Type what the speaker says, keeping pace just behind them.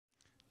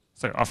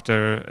So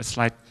after a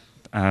slight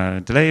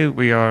delay,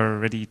 we are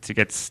ready to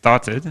get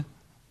started.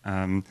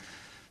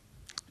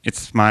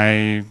 It's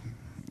my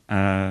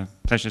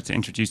pleasure to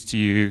introduce to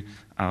you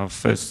our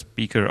first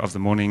speaker of the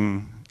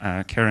morning,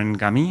 Kerryn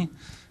Gammie,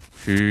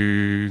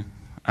 who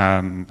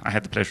I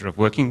had the pleasure of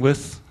working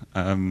with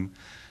when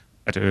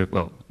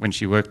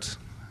she worked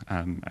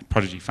at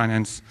Prodigy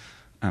Finance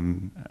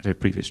at her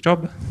previous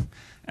job.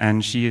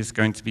 And she is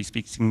going to be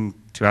speaking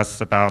to us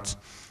about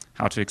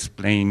how to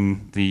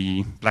explain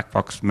the black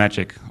box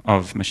magic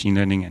of machine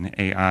learning and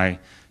AI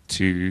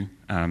to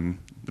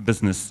the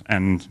business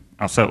and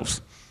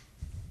ourselves.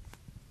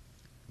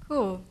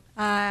 Cool.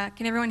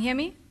 Can everyone hear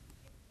me?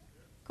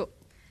 Cool.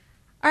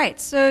 All right,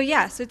 so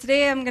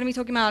today I'm going to be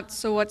talking about,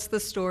 so what's the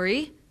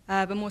story,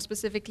 but more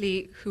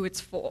specifically, who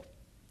it's for.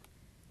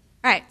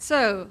 All right,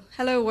 so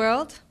hello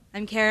world,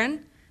 I'm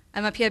Kerryn.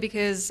 I'm up here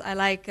because I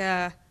like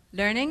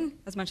learning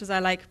as much as I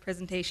like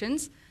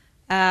presentations.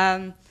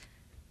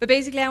 But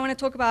basically, I want to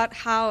talk about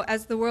how,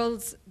 as the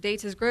world's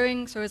data is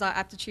growing, so is our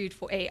aptitude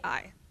for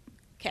AI.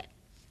 Okay.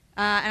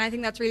 And I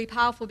think that's really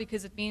powerful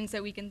because it means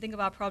that we can think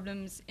about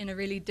problems in a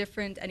really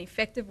different and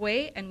effective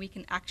way, and we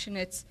can action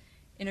it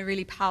in a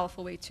really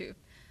powerful way too.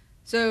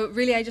 So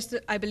really,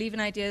 I believe in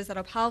ideas that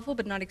are powerful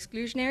but not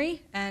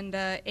exclusionary, and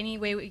any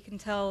way we can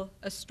tell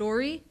a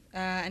story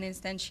and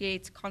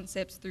instantiate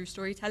concepts through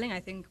storytelling, I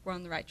think we're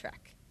on the right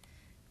track.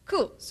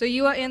 Cool, so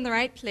you are in the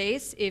right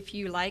place if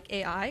you like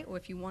AI, or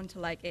if you want to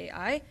like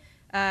AI,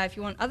 if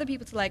you want other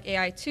people to like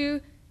AI too,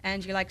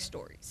 and you like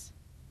stories.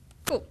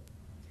 Cool.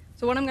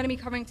 So what I'm going to be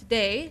covering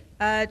today,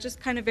 just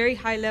kind of very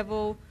high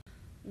level,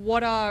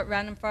 what are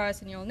random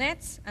forest and neural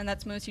nets, and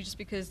that's mostly just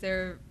because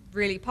they're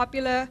really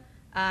popular,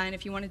 and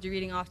if you want to do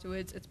reading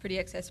afterwards, it's pretty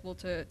accessible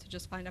to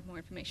just find out more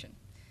information.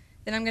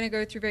 Then I'm going to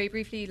go through very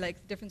briefly like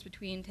the difference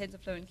between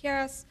TensorFlow and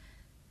Keras,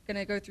 going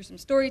to go through some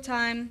story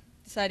time,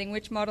 deciding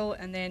which model,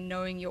 and then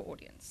knowing your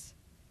audience.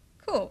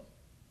 Cool.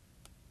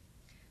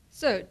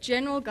 So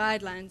general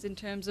guidelines in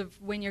terms of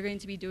when you're going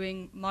to be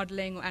doing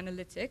modeling or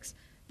analytics.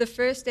 The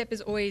first step is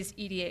always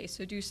EDA,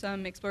 so do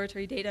some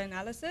exploratory data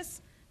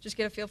analysis. Just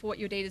get a feel for what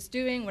your data is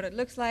doing, what it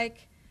looks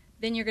like.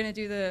 Then you're going to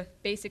do the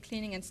basic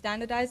cleaning and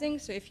standardizing.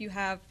 So if you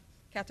have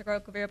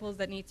categorical variables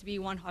that need to be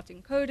one-hot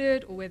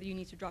encoded, or whether you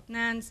need to drop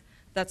nans,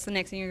 that's the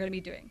next thing you're going to be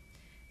doing.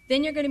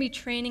 Then you're going to be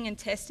training and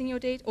testing your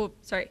data,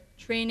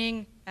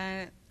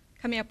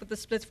 coming up with the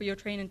splits for your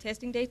train and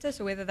testing data.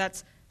 So whether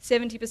that's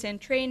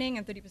 70% training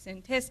and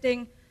 30%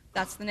 testing,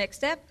 that's the next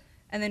step.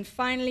 And then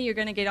finally, you're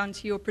going to get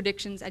onto your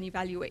predictions and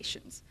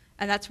evaluations.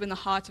 And that's when the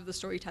heart of the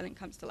storytelling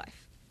comes to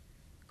life.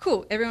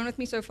 Cool, everyone with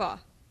me so far?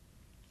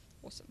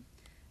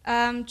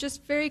 Awesome.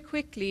 Just very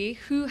quickly,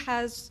 who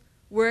has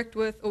worked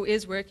with or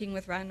is working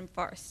with random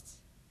forests?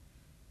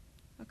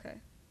 Okay,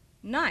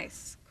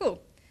 nice,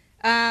 cool.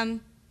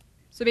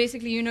 So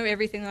basically, you know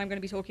everything that I'm going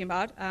to be talking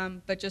about,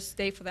 but just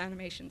stay for the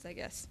animations, I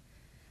guess.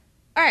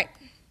 All right,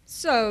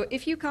 so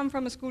if you come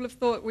from a school of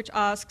thought which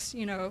asks,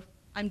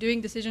 I'm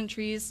doing decision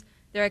trees,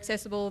 they're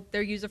accessible,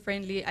 they're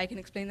user-friendly, I can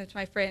explain them to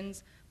my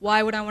friends,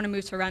 why would I want to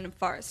move to a random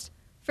forest?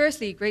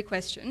 Firstly, great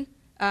question,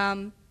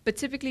 but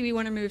typically we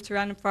want to move to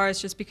random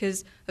forest just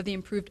because of the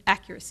improved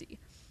accuracy.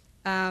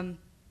 And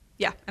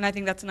I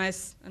think that's a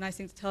nice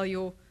thing to tell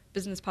your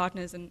business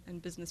partners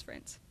and business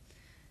friends.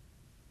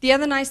 The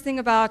other nice thing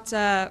about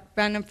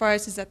random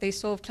forests is that they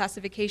solve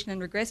classification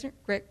and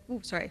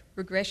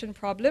regression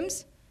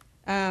problems.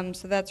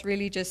 So that's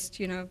really just,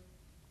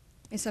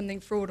 is something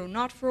fraud or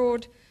not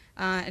fraud?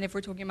 And if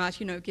we're talking about,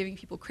 giving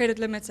people credit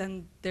limits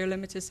and their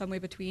limit is somewhere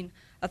between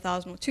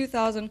 1,000 or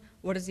 2,000,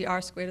 what is the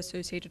R squared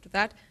associated with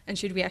that? And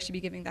should we actually be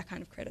giving that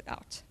kind of credit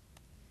out?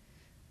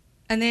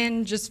 And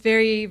then just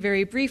very,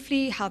 very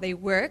briefly, how they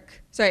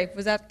work. Sorry,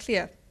 was that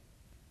clear?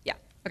 Yeah,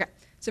 okay.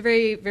 So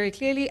very, very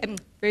clearly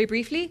and very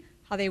briefly,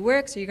 how they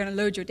work. So you're going to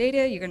load your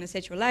data, you're going to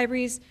set your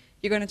libraries,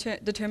 you're going to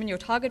determine your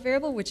target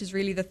variable, which is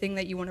really the thing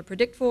that you want to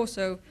predict for,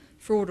 so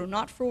fraud or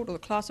not fraud, or the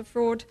class of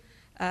fraud.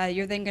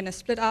 You're then going to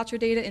split out your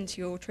data into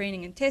your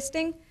training and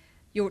testing.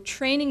 Your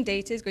training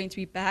data is going to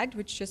be bagged,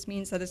 which just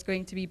means that it's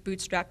going to be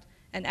bootstrapped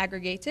and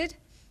aggregated.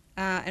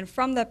 And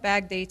from that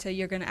bagged data,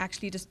 you're going to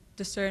actually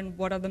discern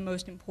what are the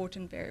most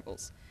important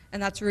variables.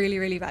 And that's really,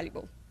 really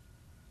valuable.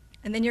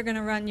 And then you're going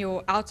to run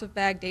your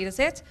out-of-bag data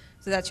set,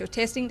 so that's your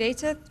testing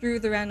data, through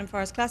the random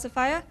forest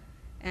classifier,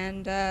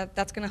 and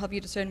that's going to help you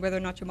discern whether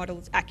or not your model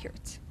is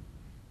accurate.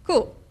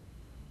 Cool.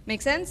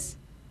 Make sense?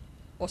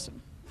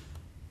 Awesome.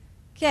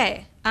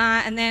 Okay,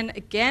 and then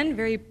again,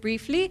 very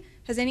briefly,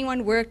 has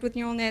anyone worked with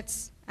neural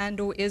nets and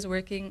or is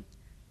working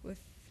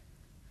with,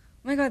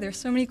 oh my god, there's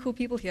so many cool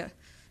people here.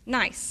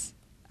 Nice.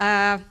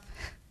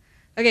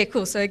 Okay,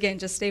 cool, so again,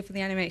 just stay for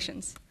the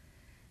animations.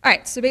 All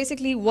right, so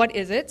basically, what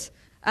is it?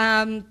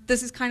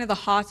 This is kind of the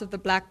heart of the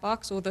black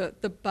box, or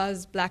the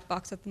buzz black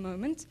box at the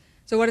moment.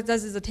 So what it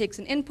does is it takes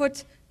an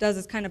input, does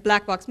its kind of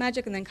black box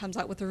magic, and then comes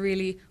out with a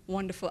really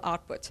wonderful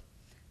output.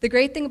 The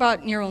great thing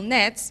about neural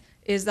nets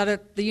is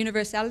that the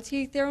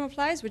universality theorem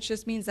applies, which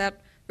just means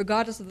that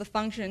regardless of the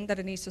function that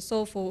it needs to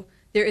solve for,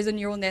 there is a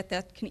neural net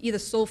that can either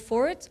solve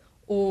for it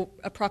or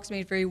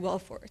approximate very well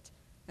for it.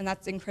 And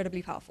that's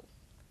incredibly powerful.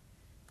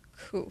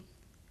 Cool.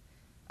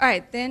 All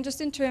right, then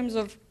just in terms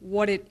of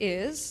what it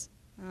is.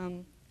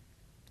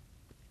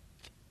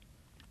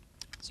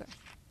 Sorry.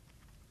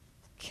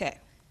 Okay.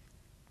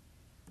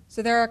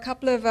 So there are a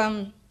couple of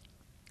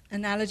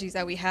analogies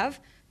that we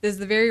have. There's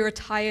the very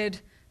retired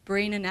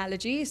brain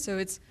analogy. So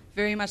it's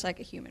very much like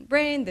a human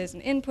brain. There's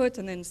an input,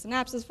 and then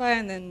synapses fire,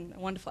 and then a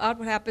wonderful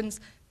output happens.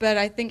 But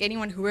I think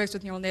anyone who works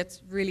with neural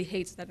nets really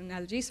hates that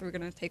analogy, so we're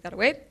going to take that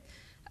away.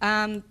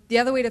 The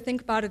other way to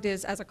think about it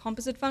is as a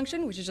composite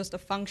function, which is just a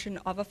function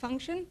of a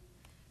function,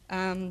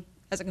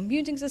 as a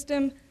computing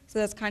system. So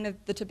that's kind of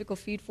the typical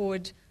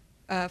feed-forward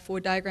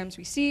forward diagrams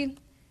we see,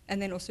 and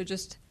then also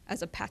just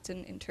as a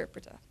pattern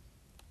interpreter.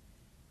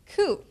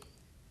 Cool.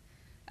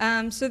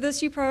 So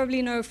this you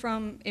probably know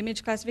from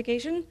image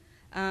classification.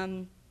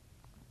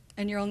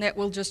 A neural net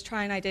will just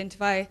try and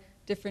identify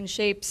different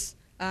shapes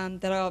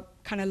that are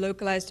kind of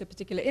localized to a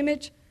particular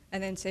image,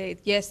 and then say,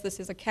 yes, this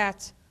is a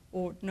cat,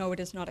 or no, it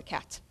is not a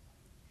cat.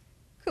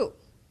 Cool.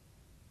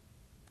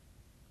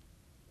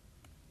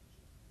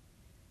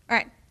 All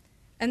right.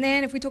 And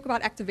then if we talk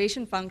about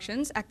activation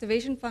functions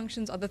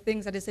are the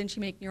things that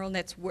essentially make neural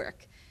nets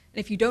work. And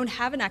if you don't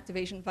have an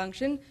activation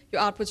function, your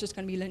output's just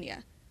going to be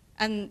linear.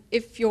 And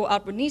if your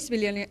output needs to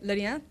be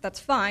linear, that's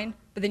fine,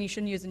 but then you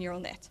shouldn't use a neural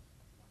net.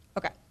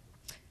 Okay.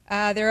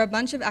 There are a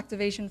bunch of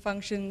activation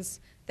functions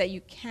that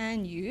you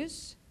can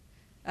use.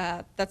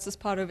 That's this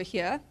part over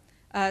here.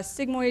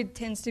 Sigmoid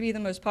tends to be the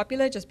most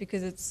popular just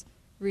because it's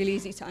really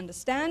easy to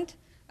understand.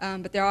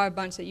 But there are a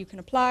bunch that you can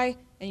apply,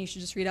 and you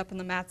should just read up on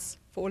the maths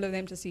for all of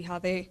them to see how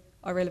they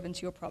are relevant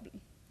to your problem.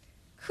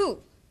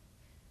 Cool.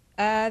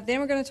 Then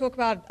we're going to talk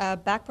about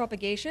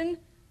backpropagation,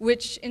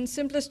 which in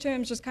simplest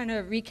terms just kind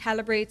of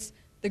recalibrates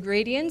the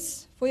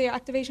gradients for your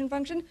activation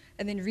function,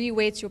 and then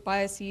reweights your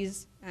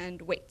biases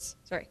and weights.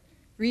 Sorry,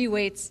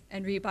 reweights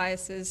and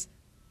rebiases.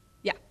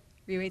 Yeah,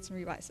 reweights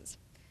and rebiases.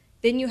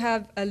 Then you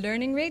have a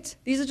learning rate.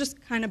 These are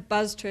just kind of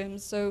buzz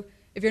terms, so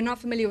if you're not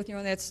familiar with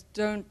neural nets,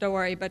 don't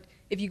worry, but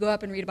if you go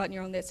up and read about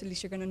neural nets, at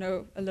least you're going to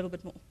know a little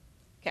bit more.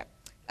 Okay.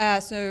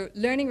 So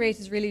learning rate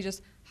is really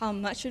just how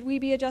much should we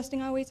be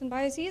adjusting our weights and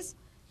biases.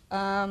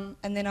 And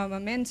then our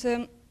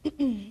momentum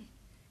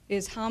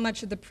is how much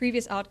should the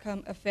previous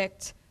outcome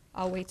affect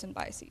our weights and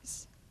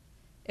biases.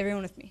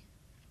 Everyone with me?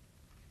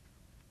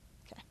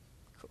 Okay,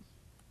 cool.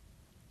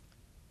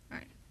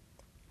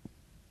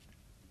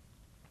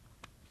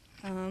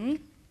 All right.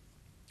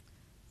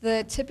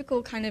 The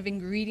typical kind of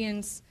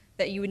ingredients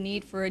that you would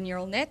need for a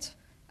neural net,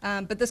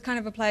 but this kind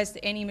of applies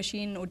to any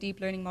machine or deep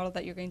learning model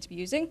that you're going to be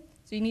using.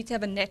 So you need to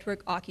have a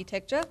network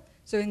architecture.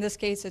 So in this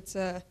case, it's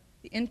the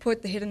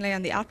input, the hidden layer,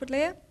 and the output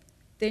layer.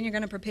 Then you're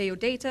going to prepare your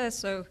data,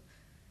 so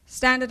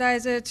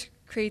standardize it,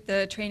 create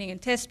the training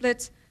and test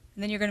splits,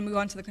 and then you're going to move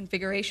on to the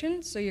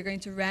configuration. So you're going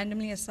to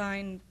randomly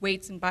assign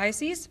weights and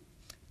biases.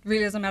 It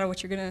really doesn't matter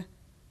what you're going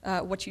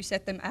to, what you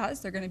set them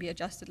as. They're going to be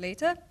adjusted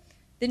later.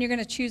 Then you're going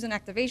to choose an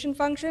activation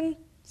function,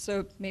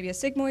 so maybe a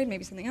sigmoid,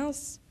 maybe something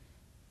else.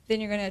 Then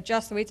you're going to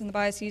adjust the weights and the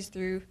biases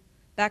through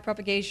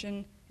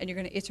backpropagation, and you're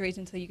going to iterate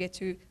until you get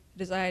to the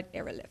desired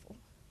error level.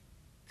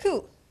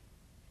 Cool.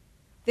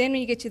 Then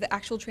when you get to the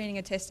actual training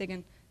and testing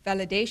and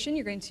validation,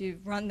 you're going to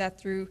run that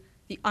through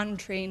the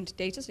untrained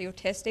data, so your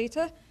test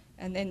data,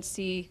 and then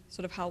see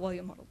sort of how well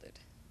your model did.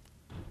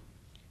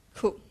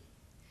 Cool.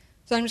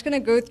 So I'm just going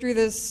to go through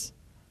this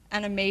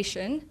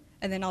animation,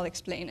 and then I'll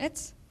explain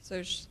it.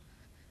 So just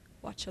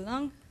watch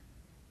along.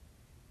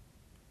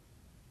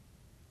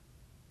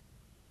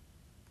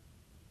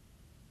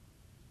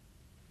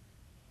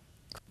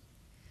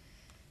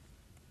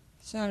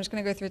 So I'm just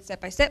going to go through it step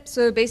by step.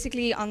 So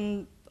basically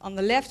on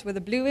the left where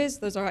the blue is,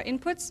 those are our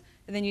inputs.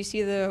 And then you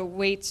see the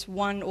weights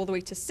 1 all the way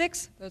to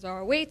 6. Those are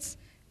our weights.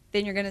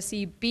 Then you're going to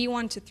see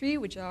B1 to 3,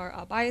 which are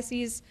our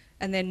biases.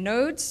 And then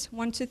nodes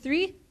 1 to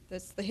 3,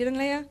 that's the hidden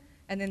layer.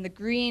 And then the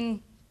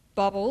green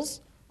bubbles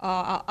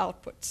are our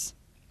outputs.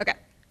 Okay,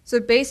 so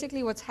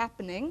basically what's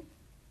happening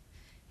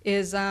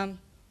is over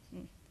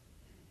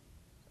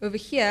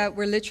here,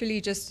 we're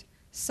literally just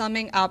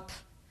summing up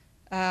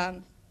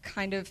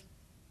kind of,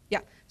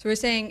 yeah. So we're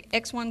saying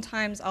x1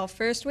 times our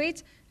first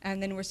weight,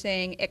 and then we're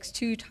saying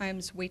x2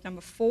 times weight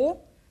number 4.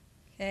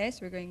 Okay, so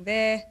we're going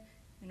there,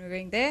 and we're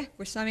going there.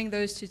 We're summing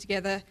those two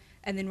together,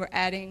 and then we're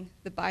adding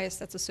the bias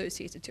that's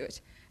associated to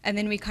it. And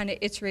then we kind of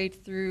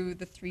iterate through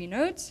the 3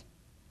 nodes.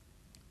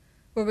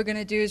 What we're going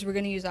to do is we're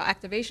going to use our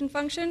activation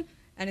function,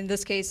 and in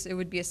this case, it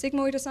would be a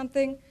sigmoid or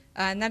something,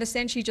 and that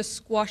essentially just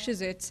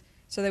squashes it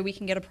so that we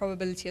can get a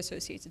probability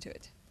associated to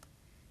it.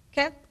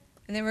 Okay?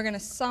 And then we're going to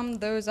sum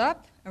those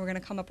up, and we're going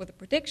to come up with a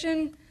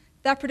prediction.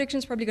 That prediction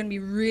is probably going to be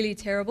really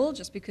terrible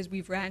just because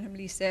we've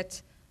randomly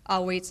set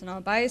our weights and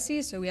our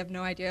biases, so we have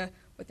no idea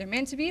what they're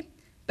meant to be.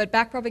 But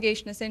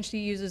backpropagation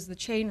essentially uses the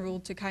chain rule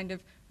to kind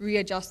of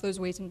readjust those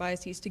weights and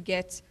biases to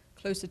get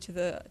closer to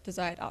the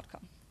desired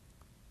outcome.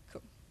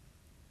 Cool.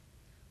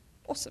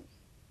 Awesome.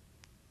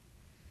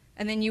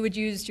 And then you would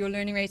use your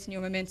learning rates and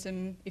your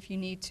momentum if you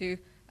need to,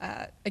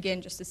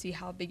 again, just to see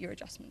how big your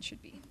adjustment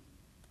should be.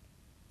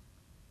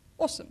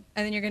 Awesome.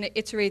 And then you're going to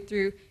iterate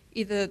through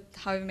either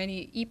however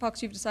many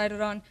epochs you've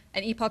decided on,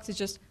 and epochs is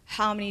just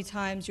how many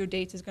times your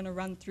data is going to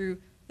run through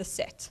the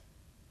set.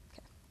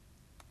 Okay.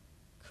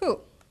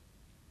 Cool.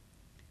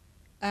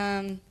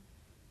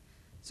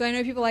 So I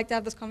know people like to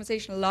have this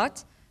conversation a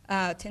lot,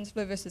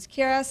 TensorFlow versus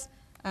Keras,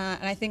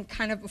 and I think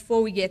kind of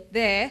before we get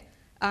there,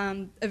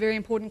 a very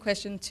important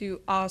question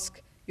to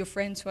ask your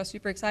friends who are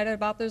super excited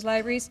about those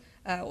libraries,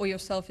 or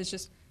yourself, is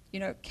just,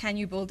 can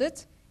you build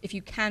it? If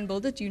you can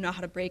build it, do you know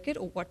how to break it,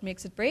 or what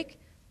makes it break?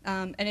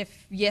 And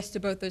if yes to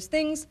both those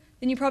things,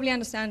 then you probably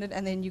understand it,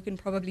 and then you can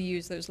probably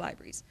use those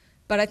libraries.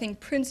 But I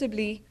think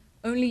principally,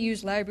 only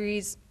use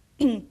libraries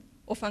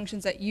or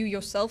functions that you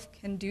yourself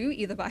can do,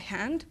 either by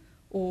hand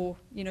or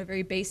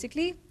very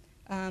basically.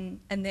 And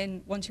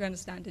then once you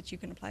understand it, you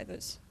can apply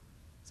those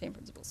same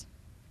principles.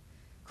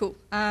 Cool.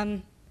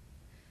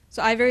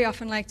 So I very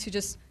often like to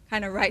just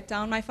kind of write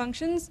down my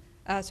functions,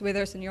 so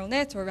whether it's a neural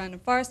net or a random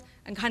forest,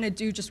 and kind of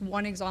do just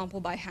one example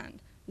by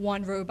hand,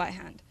 one row by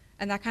hand.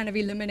 And that kind of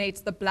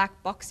eliminates the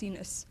black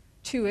boxiness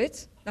to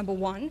it, number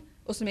one.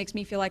 Also makes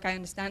me feel like I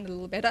understand it a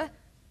little better.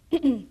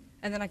 And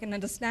then I can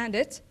understand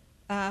it.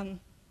 I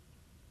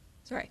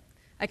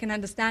can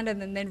understand it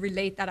and then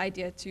relate that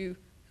idea to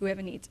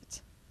whoever needs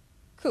it.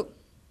 Cool.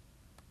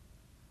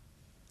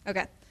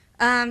 Okay.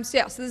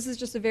 So this is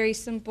just a very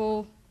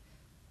simple,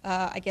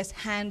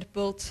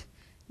 hand-built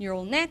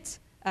neural net.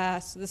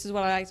 So this is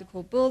what I like to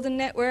call build a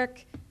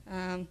network.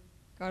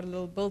 Got a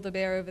little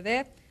Build-A-Bear over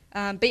there.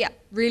 But yeah,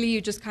 really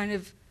you just kind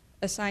of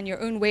assign your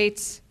own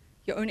weights,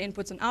 your own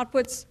inputs and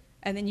outputs,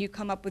 and then you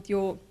come up with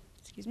your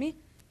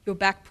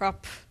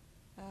backprop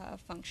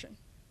function.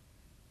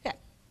 Okay.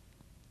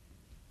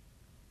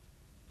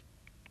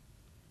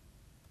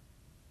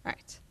 All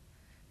right.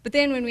 But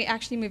then when we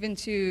actually move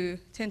into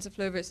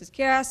TensorFlow versus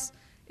Keras,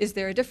 is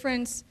there a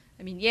difference?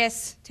 I mean,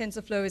 yes,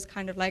 TensorFlow is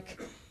kind of like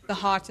the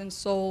heart and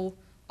soul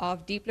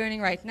of deep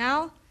learning right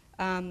now.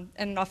 And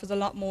it offers a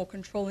lot more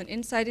control and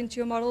insight into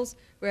your models,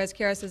 whereas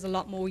Keras is a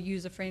lot more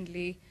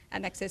user-friendly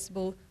and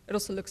accessible. It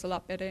also looks a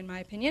lot better, in my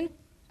opinion.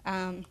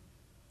 And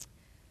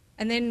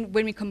then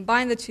when we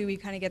combine the two, we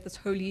kind of get this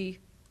holy,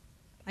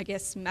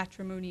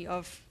 matrimony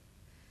of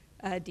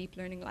deep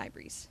learning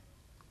libraries.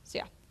 So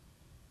yeah.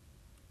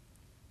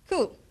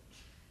 Cool.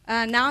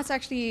 Now it's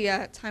actually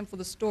time for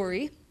the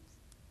story.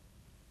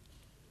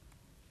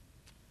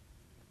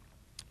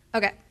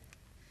 Okay.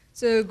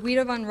 So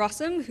Guido van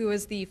Rossum, who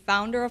is the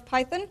founder of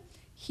Python,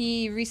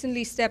 he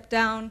recently stepped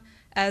down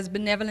as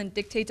benevolent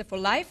dictator for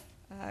life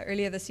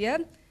earlier this year.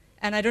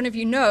 And I don't know if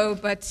you know,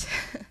 but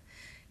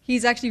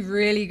he's actually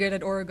really good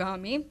at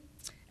origami.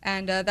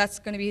 And that's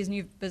going to be his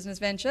new business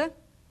venture,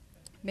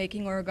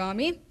 making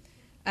origami.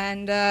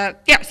 And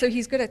so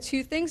he's good at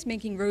two things,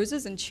 making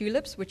roses and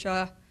tulips, which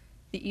are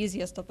the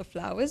easiest of the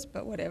flowers,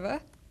 but whatever.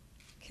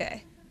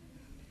 Okay.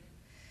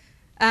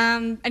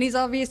 And he's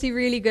obviously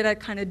really good at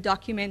kind of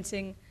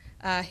documenting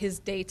his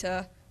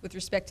data with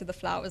respect to the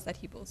flowers that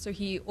he builds. So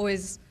he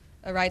always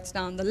writes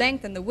down the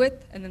length and the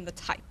width and then the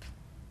type.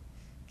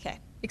 Okay.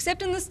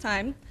 Except in this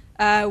time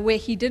where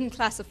he didn't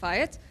classify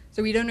it,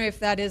 so we don't know if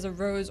that is a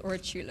rose or a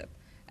tulip.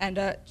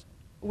 And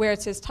where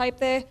it says type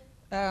there,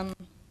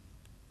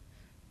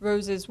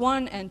 rose is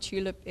 1 and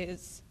tulip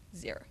is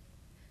 0.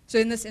 So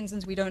in this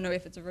instance, we don't know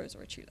if it's a rose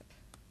or a tulip.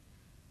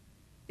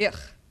 Ugh.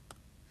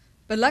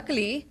 But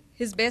luckily,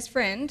 his best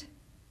friend,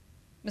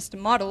 Mr.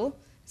 Model,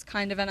 is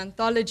kind of an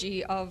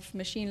anthology of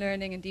machine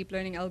learning and deep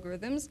learning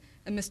algorithms,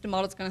 and Mr.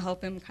 Model is going to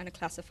help him kind of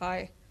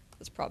classify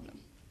this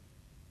problem.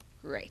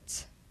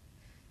 Great.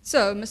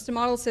 So Mr.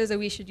 Model says that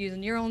we should use a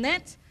neural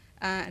net,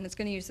 and it's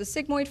going to use the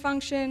sigmoid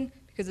function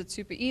because it's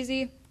super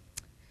easy.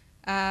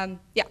 And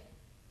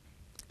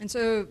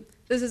so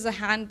this is a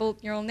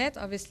hand-built neural net.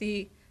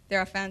 Obviously, there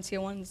are fancier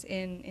ones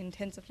in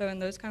TensorFlow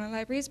and those kind of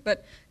libraries,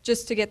 but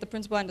just to get the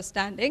principal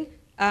understanding,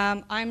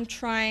 I'm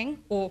trying,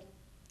 or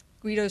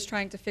Guido's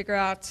trying to figure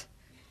out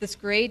this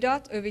gray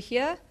dot over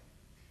here.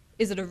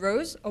 Is it a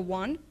rose, a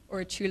 1, or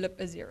a tulip,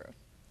 a 0?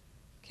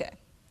 Okay.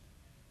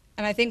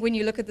 And I think when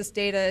you look at this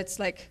data, it's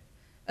like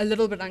a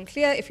little bit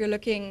unclear. If you're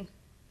looking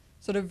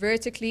sort of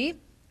vertically,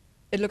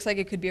 it looks like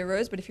it could be a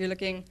rose, but if you're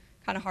looking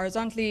kind of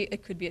horizontally,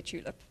 it could be a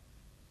tulip.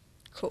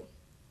 Cool.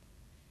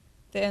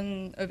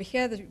 Then over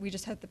here, we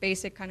just have the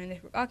basic kind of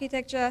network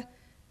architecture.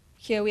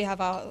 Here we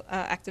have our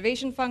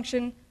activation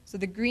function. So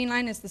the green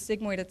line is the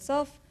sigmoid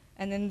itself,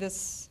 and then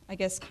this, I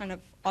guess, kind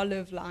of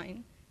olive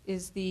line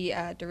is the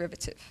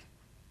derivative.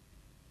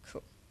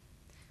 Cool.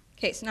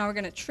 Okay, so now we're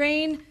going to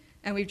train,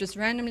 and we've just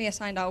randomly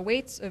assigned our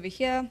weights over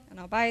here and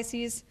our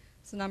biases.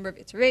 It's the number of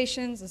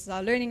iterations. This is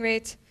our learning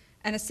rate.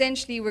 And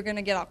essentially, we're going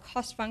to get our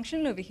cost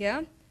function over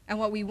here, and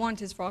what we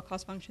want is for our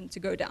cost function to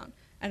go down.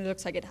 And it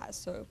looks like it has,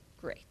 so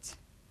great.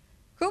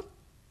 Cool.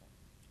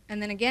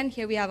 And then again,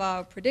 here we have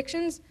our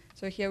predictions.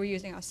 So here we're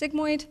using our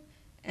sigmoid.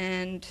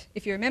 And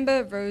if you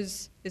remember,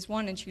 rose is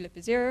 1 and tulip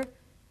is 0.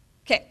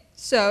 Okay,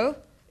 so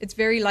it's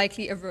very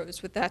likely a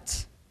rose with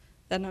that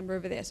number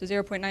over there. So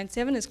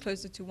 0.97 is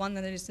closer to 1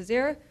 than it is to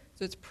 0.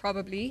 So it's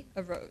probably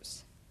a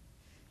rose.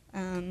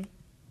 And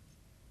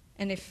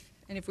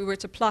And if we were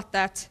to plot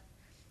that,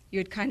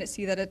 you would kind of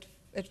see that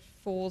it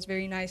falls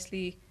very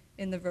nicely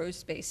in the row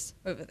space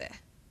over there.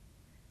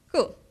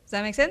 Cool. Does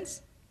that make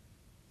sense?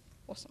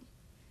 Awesome.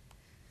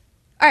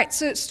 All right,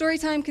 so story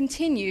time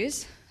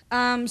continues.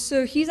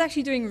 So he's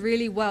actually doing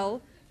really well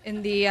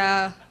in the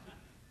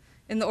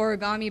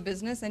origami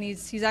business, and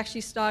he's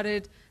actually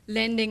started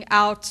lending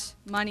out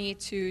money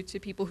to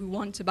people who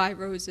want to buy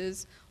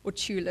roses or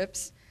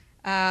tulips.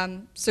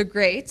 So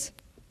great.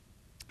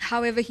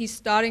 However, he's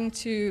starting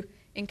to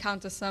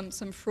encounter some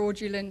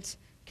fraudulent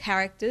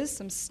characters,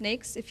 some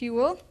snakes, if you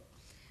will.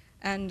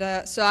 And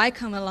so I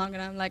come along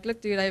and I'm like,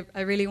 look, dude,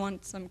 I really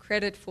want some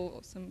credit for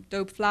some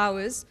dope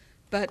flowers,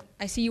 but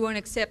I see you won't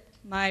accept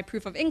my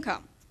proof of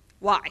income.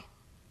 Why?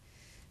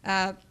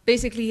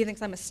 Basically, he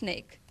thinks I'm a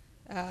snake,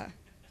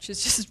 which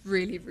is just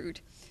really rude.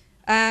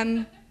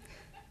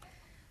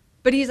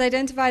 But he's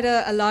identified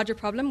a larger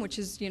problem, which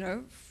is,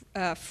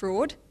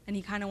 fraud, and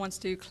he kind of wants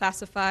to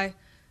classify,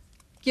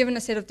 given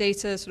a set of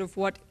data, sort of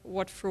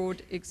what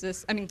fraud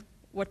exists,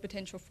 what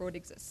potential fraud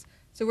exists.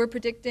 So we're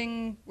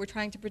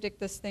trying to predict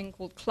this thing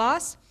called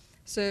class.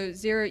 So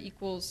 0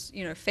 equals,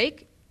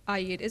 fake,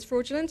 i.e. it is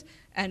fraudulent,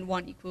 and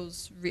 1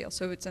 equals real.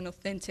 So it's an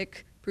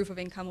authentic proof of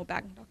income or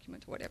bank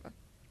document or whatever.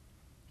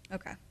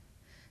 Okay.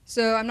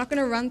 So I'm not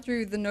going to run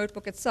through the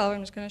notebook itself.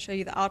 I'm just going to show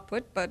you the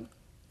output. But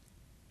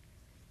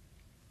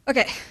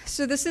okay,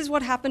 so this is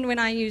what happened when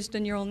I used a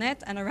neural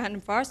net and a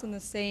random forest on the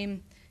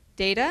same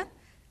data.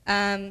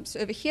 So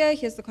over here,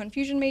 here's the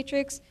confusion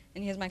matrix,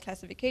 and here's my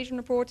classification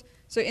report.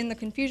 So in the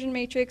confusion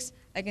matrix,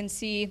 I can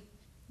see,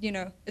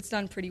 it's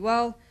done pretty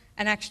well.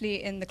 And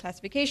actually, in the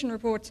classification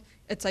report,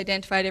 it's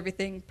identified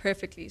everything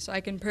perfectly. So I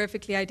can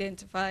perfectly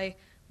identify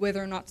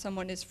whether or not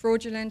someone is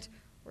fraudulent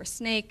or a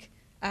snake.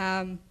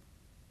 And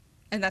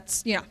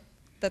that's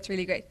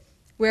really great.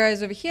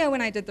 Whereas over here,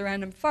 when I did the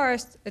random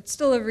forest, it's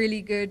still a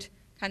really good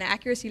kind of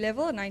accuracy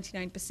level,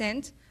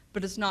 99%,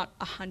 but it's not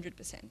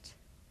 100%.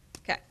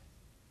 Okay.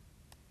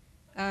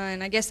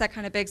 And I guess that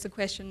kind of begs the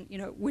question,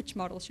 which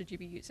model should you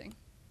be using?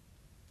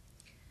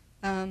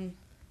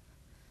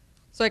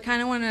 So I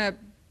kind of want to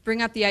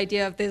bring up the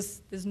idea of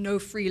there's no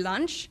free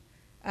lunch.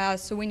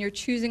 So when you're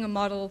choosing a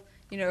model,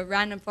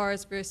 random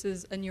forest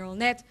versus a neural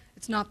net,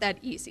 it's not that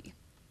easy.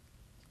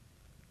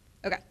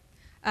 Okay.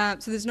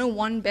 So there's no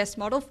one best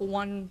model for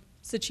one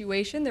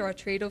situation. There are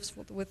trade-offs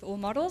with all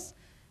models.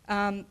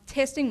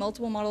 Testing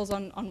multiple models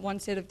on one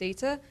set of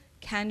data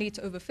can lead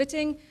to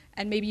overfitting,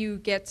 and maybe you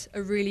get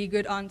a really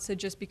good answer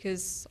just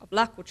because of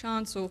luck or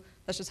chance, or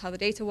that's just how the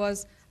data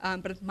was,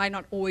 but it might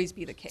not always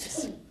be the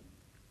case.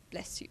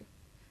 Bless you.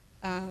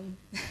 And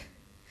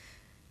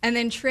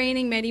then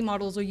training many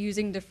models or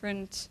using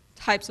different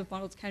types of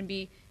models can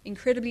be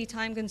incredibly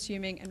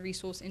time-consuming and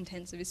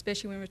resource-intensive,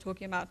 especially when we're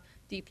talking about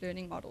deep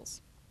learning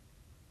models.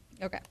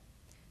 Okay,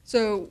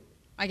 so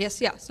I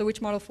guess, so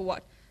which model for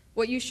what?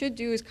 What you should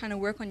do is kind of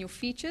work on your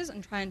features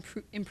and try and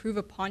improve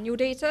upon your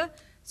data.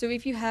 So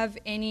if you have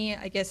any,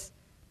 I guess,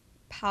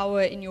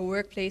 power in your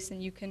workplace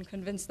and you can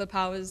convince the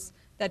powers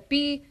that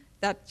be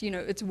that,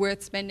 it's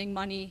worth spending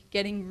money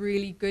getting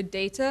really good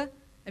data,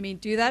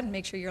 do that and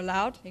make sure you're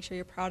loud, make sure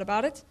you're proud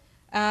about it.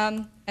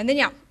 And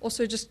then,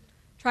 also just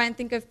try and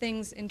think of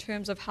things in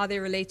terms of how they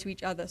relate to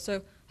each other.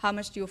 So how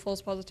much do your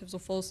false positives or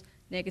false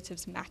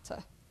negatives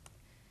matter?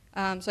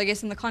 So I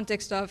guess in the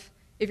context of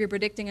if you're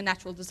predicting a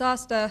natural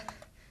disaster,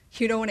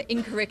 you don't want to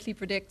incorrectly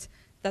predict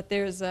that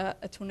there's a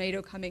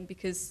tornado coming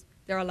because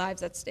there are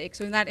lives at stake.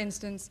 So in that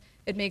instance,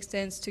 it makes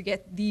sense to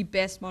get the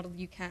best model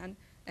you can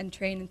and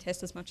train and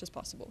test as much as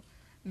possible.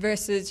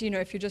 Versus,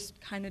 if you're just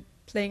kind of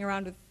playing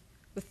around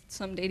with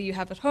some data you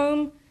have at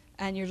home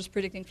and you're just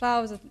predicting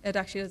flowers, it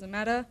actually doesn't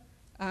matter.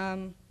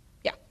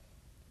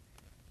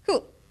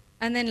 Cool.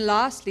 And then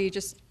lastly,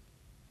 just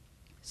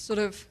sort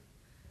of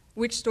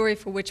which story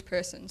for which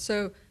person.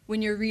 So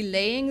when you're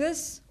relaying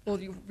this, or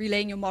you're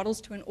relaying your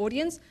models to an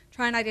audience,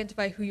 try and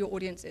identify who your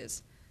audience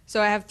is.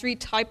 So I have 3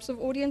 types of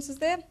audiences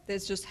there.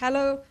 There's just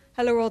hello,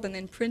 hello world, and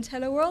then print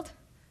hello world.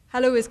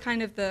 Hello is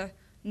kind of the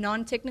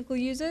non-technical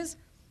users.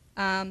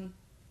 And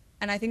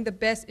I think the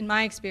best, in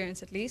my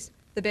experience at least,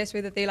 the best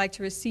way that they like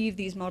to receive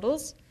these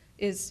models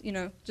is,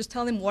 just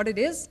tell them what it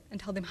is and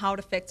tell them how it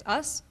affects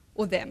us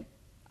or them.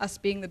 Us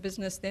being the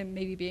business, them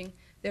maybe being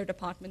their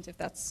department, if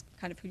that's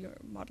kind of who you're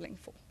modeling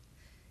for.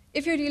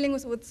 If you're dealing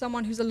with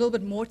someone who's a little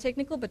bit more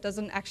technical but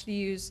doesn't actually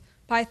use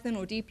Python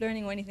or deep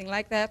learning or anything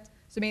like that,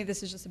 so maybe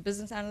this is just a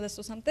business analyst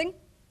or something,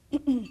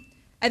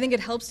 I think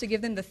it helps to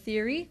give them the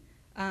theory.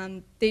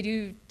 They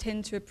do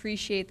tend to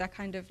appreciate that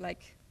kind of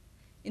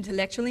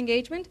intellectual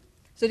engagement.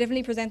 So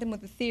definitely present them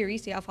with the theory,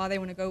 see how far they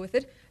want to go with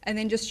it, and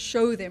then just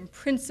show them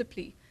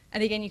principally.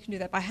 And again, you can do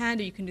that by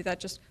hand, or you can do that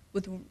just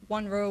with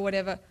one row or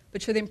whatever,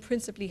 but show them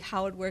principally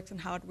how it works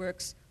and how it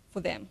works for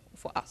them, or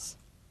for us.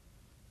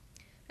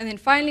 And then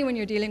finally, when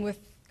you're dealing with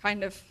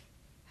kind of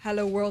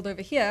hello world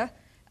over here,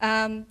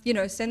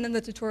 send them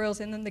the tutorial,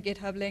 send them the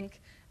GitHub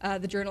link,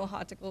 the journal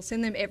article,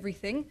 send them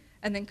everything,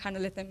 and then kind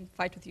of let them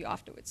fight with you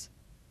afterwards.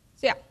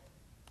 So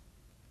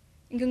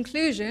in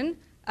conclusion,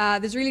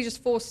 there's really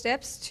just 4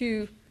 steps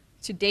to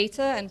to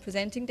data and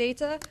presenting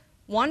data.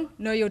 1,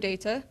 know your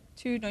data.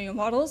 2, know your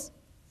models.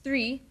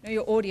 3, know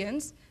your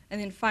audience. And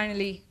then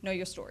finally, know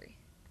your story.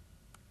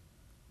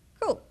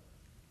 Cool.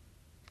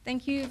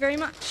 Thank you very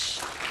much.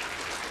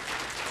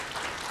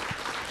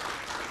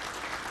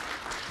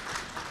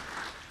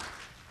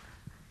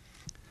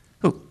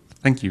 Cool.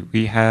 Thank you.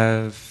 We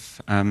have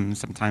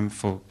some time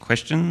for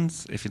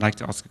questions. If you'd like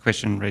to ask a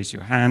question, raise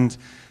your hand.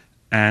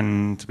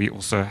 And we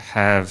also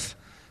have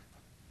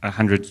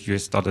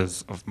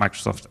 $100 of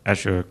Microsoft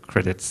Azure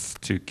credits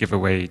to give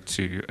away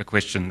to a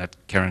question that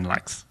Kerryn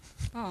likes.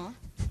 Oh,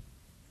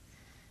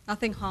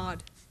 nothing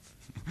hard.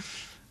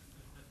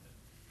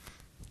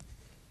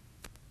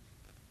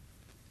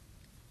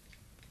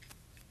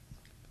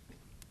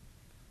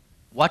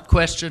 What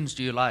questions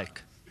do you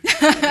like?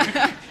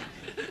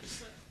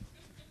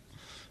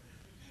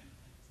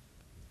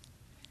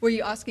 Were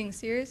you asking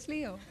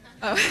seriously? Or?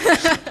 Oh.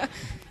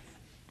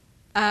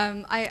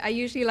 I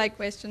usually like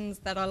questions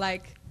that are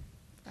like,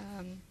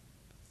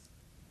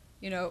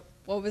 you know,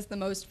 what was the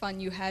most fun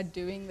you had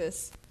doing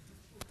this?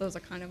 Those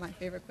are kind of my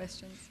favorite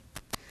questions.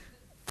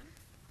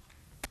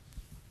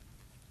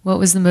 What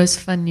was the most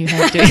fun you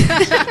had doing?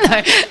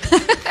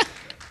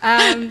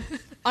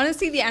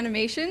 Honestly, the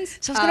animations.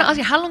 So I was going to ask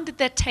you, how long did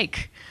that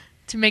take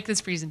to make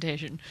this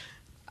presentation?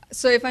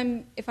 So if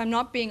I'm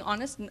not being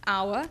honest, an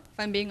hour. If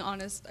I'm being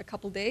honest, a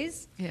couple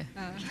days. Yeah,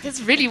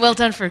 that's really well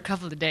done for a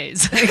couple of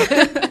days.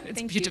 It's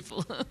Thank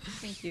beautiful. You.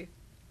 Thank you.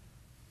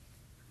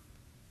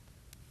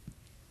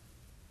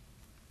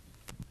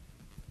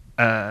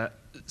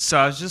 So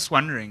I was just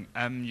wondering,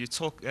 you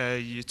talked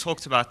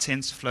about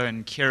TensorFlow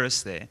and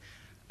Keras there.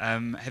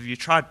 Have you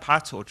tried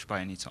PyTorch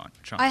by any chance?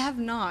 I have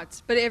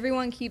not, but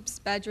everyone keeps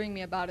badgering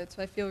me about it,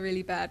 so I feel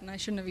really bad, and I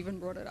shouldn't have even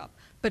brought it up.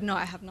 But no,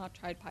 I have not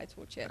tried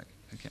PyTorch yet.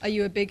 Okay. Are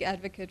you a big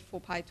advocate for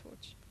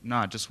PyTorch? No,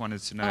 I just wanted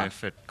to know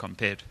if it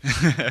compared.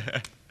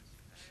 I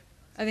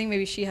think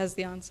maybe she has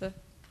the answer.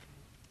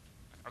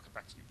 I'll come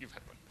back to you. You've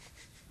had one.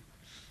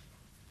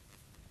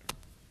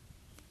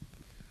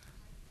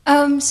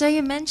 So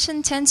you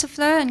mentioned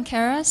TensorFlow and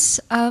Keras.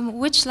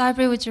 Which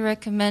library would you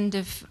recommend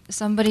if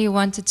somebody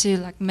wanted to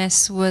like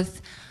mess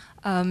with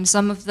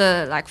some of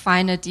the like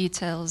finer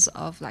details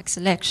of like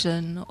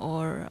selection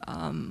or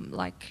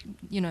like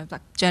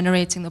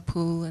generating the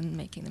pool and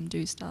making them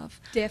do stuff?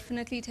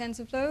 Definitely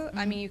TensorFlow.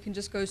 I mean, you can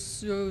just go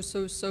so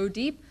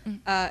deep.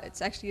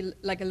 It's actually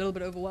like a little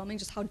bit overwhelming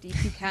just how deep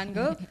you can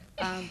go.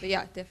 But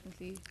yeah,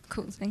 definitely.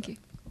 Cool, thank you.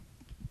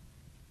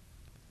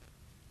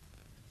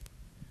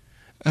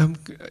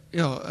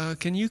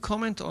 Can you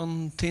comment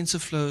on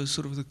TensorFlow,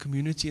 sort of the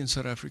community in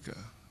South Africa?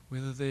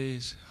 Whether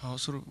there's how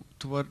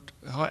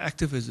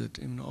active is it?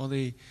 And are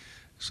they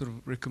sort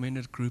of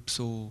recommended groups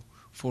or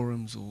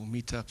forums or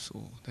meetups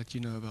or that you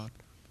know about?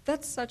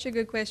 That's such a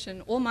good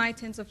question. All my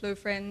TensorFlow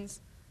friends,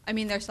 I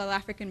mean, they're South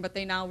African, but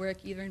they now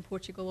work either in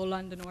Portugal or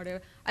London or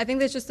whatever. I think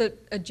there's just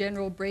a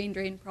general brain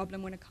drain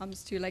problem when it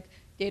comes to like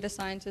data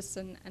scientists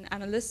and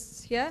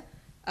analysts here.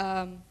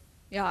 I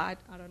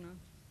don't know.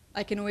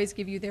 I can always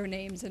give you their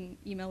names and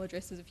email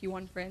addresses if you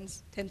want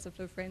friends,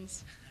 TensorFlow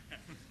friends.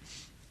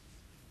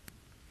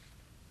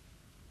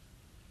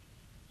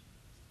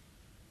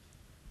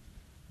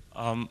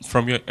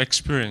 From your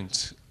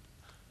experience,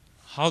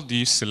 how do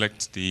you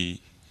select the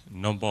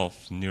number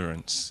of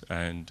neurons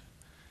and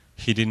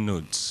hidden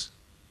nodes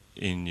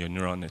in your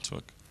neural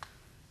network?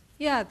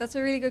 Yeah, that's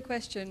a really good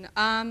question.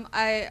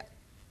 I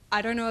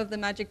don't know of the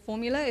magic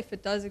formula. If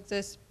it does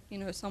exist,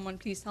 someone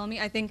please tell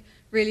me. I think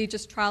really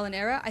just trial and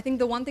error. I think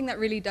the one thing that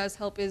really does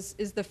help is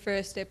the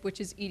first step,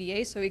 which is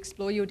EDA. So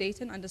explore your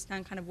data and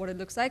understand kind of what it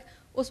looks like.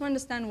 Also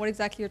understand what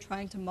exactly you're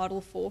trying to model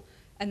for,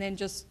 and then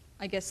just,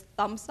 I guess,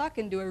 thumbsuck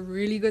and do a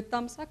really good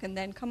thumbsuck, and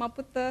then come up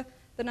with the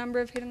number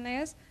of hidden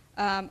layers.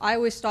 I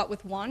always start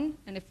with 1,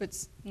 and if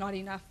it's not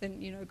enough,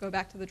 then go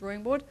back to the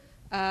drawing board.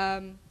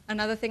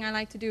 Another thing I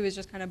like to do is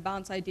just kind of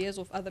bounce ideas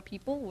off other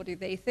people. What do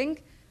they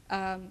think?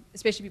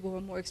 Especially people who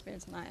are more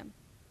experienced than I am.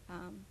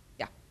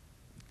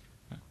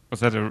 Was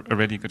that a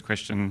really good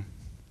question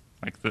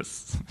like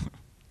this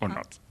or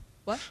not?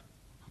 What?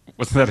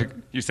 Was that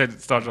you said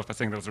it started off by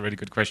saying that was a really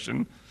good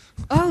question.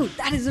 Oh,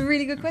 that is a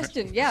really good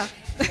question, yeah.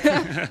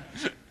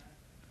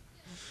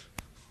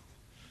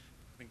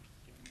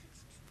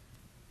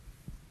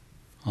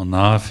 Well,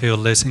 now I feel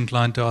less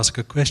inclined to ask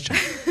a question.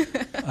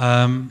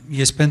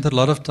 You spent a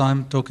lot of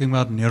time talking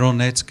about neural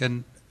nets.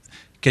 Can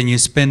you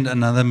spend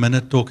another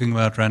minute talking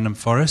about random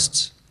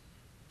forests?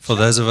 For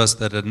those of us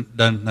that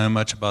don't know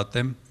much about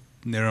them,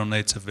 neural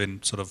nets have been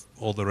sort of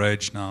all the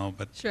rage now.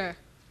 But sure.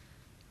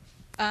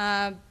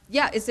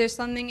 Yeah, is there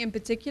something in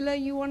particular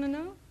you want to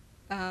know?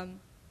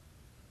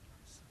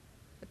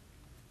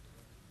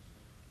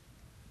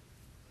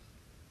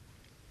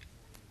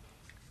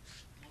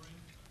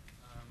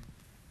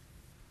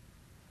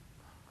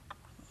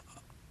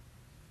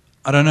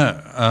 I don't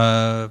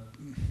know.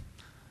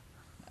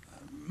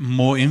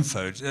 More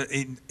info.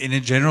 In a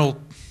general,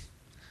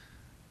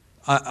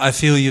 I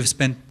feel you've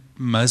spent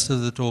most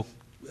of the talk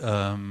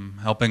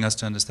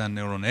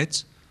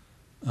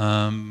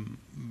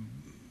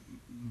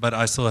but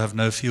I still have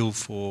no feel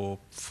for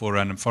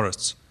random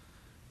forests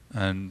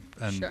and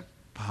Sure.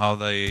 how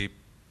they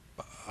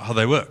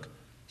work.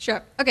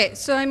 Sure. Okay.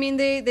 So I mean,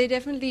 they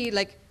definitely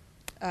like,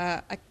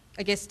 I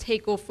guess,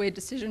 take off where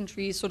decision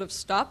trees sort of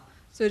stop.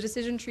 So a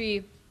decision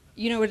tree,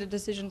 you know what a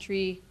decision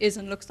tree is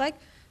and looks like.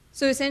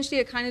 So essentially,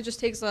 it kind of just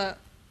takes a.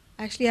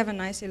 I actually have a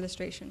nice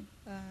illustration.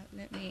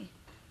 Let me.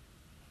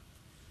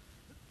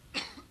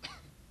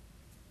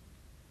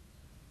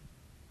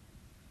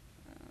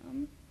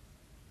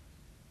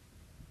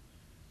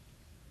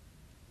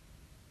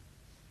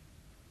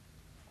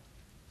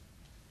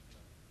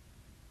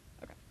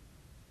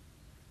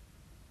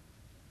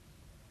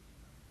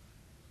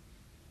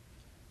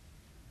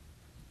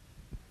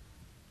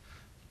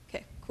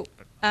 Okay, cool.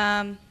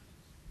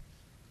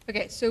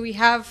 Okay, so we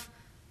have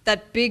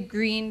that big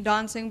green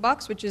dancing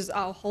box, which is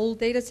our whole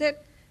data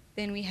set.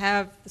 Then we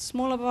have the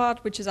smaller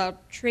part, which is our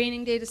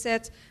training data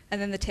set,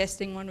 and then the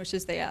testing one, which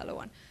is the yellow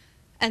one.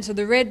 And so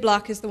the red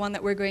block is the one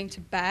that we're going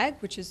to bag,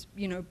 which is,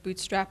 you know,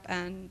 bootstrap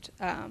and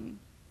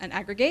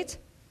aggregate.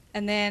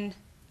 And then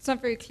it's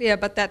not very clear,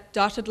 but that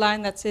dotted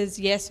line that says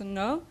yes and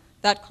no,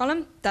 that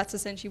column, that's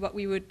essentially what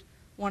we would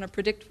want to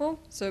predict for.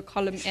 So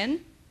column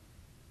N.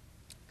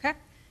 Okay.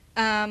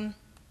 Why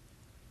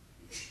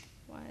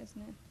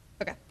isn't it?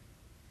 Okay.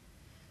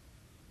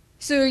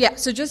 So yeah,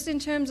 so just in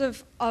terms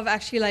of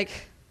actually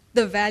like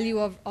the value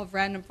of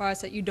random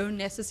forests that you don't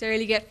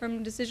necessarily get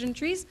from decision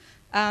trees.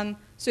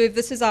 So if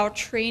this is our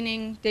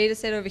training data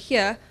set over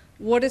here,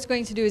 what it's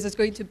going to do is it's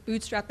going to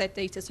bootstrap that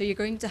data. So you're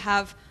going to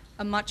have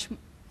a much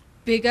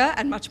bigger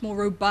and much more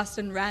robust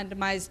and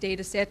randomized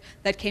data set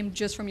that came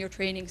just from your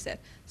training set.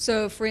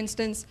 So for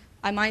instance,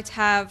 I might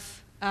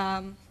have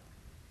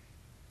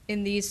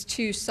in these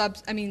three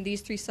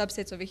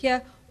subsets over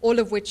here, all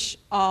of which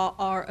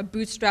are a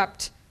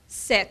bootstrapped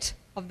set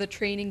of the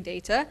training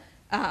data.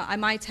 I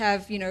might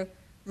have, you know,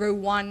 row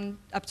 1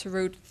 up to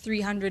row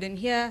 300 in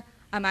here.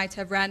 I might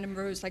have random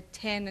rows like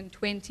 10 and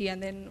 20,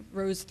 and then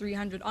rows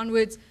 300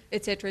 onwards,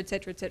 et cetera, et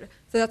cetera, et cetera.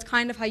 So that's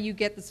kind of how you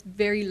get this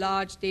very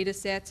large data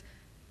set.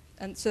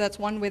 And so that's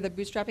one where the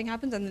bootstrapping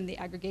happens, and then the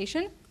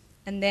aggregation.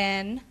 And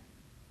then,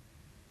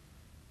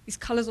 these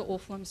colors are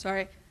awful, I'm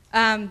sorry.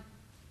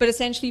 But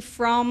essentially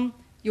from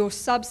your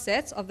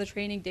subsets of the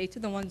training data,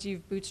 the ones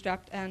you've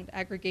bootstrapped and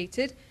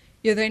aggregated,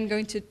 you're then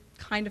going to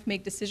kind of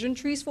make decision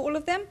trees for all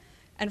of them.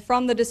 And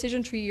from the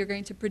decision tree, you're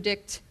going to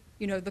predict,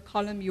 you know, the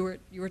column you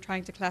were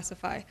trying to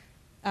classify.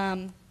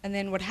 And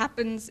then what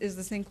happens is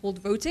this thing called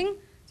voting.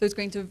 So it's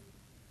going to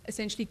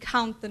essentially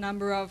count the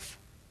number of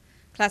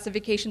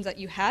classifications that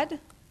you had. And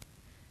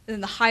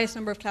then the highest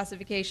number of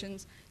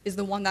classifications is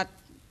the one that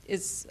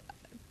is,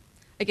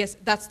 I guess,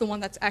 that's the one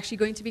that's actually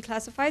going to be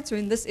classified. So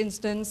in this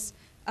instance,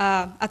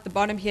 at the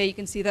bottom here, you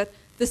can see that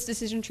this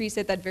decision tree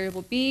said that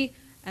variable B,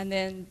 and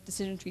then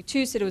decision tree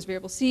 2 said it was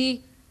variable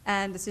C,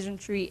 and decision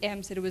tree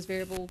M said it was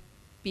variable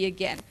B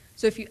again.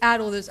 So if you add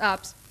all those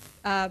up,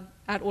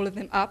 add all of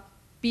them up,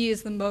 B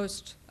is the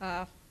most,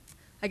 I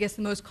guess,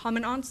 the most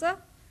common answer.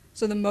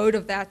 So the mode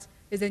of that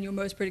is then your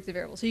most predictive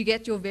variable. So you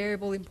get your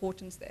variable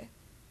importance there.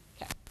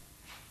 Okay.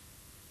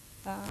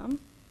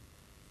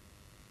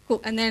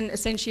 Cool. And then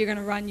essentially you're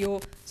going to run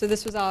your, so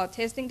this was our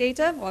testing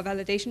data or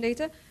validation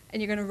data,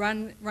 and you're going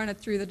to run it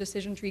through the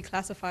decision tree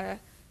classifier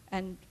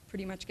and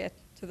pretty much get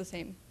to the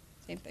same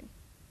thing.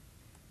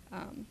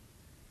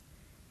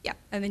 Yeah,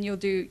 and then you'll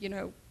do, you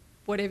know,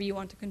 whatever you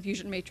want, a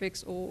confusion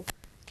matrix or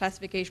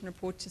classification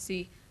report to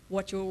see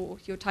what your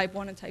type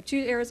 1 and type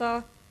 2 errors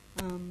are.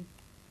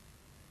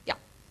 Yeah.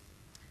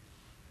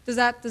 Does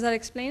that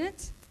explain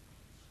it?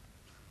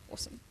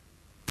 Awesome.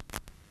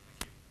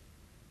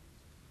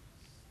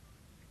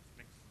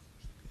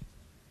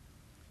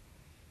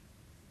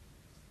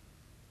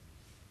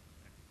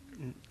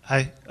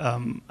 Hi,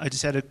 I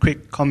just had a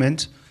quick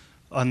comment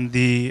on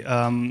the,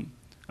 I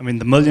mean,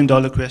 the $1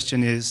 million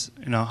question is,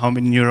 you know, how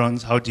many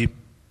neurons, how deep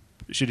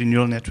should a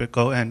neural network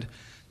go? And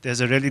there's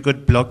a really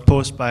good blog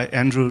post by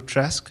Andrew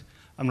Trask.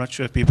 I'm not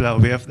sure if people are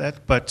aware of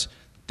that, but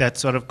that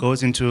sort of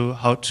goes into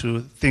how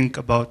to think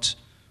about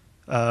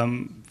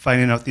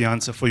finding out the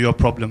answer for your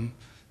problem.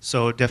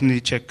 So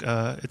definitely check,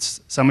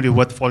 it's somebody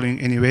worth following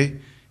anyway,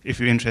 if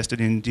you're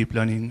interested in deep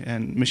learning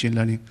and machine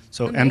learning.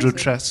 So Amazing. Andrew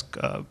Trask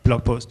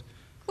blog post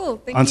Cool,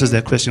 thank answers you.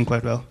 that question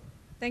quite well.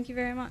 Thank you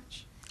very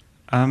much.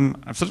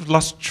 I've sort of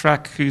lost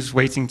track who's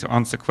waiting to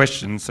answer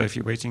questions. So if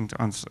you're waiting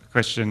to answer a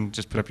question,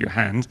 just put up your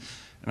hand.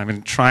 And I'm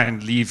going to try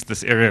and leave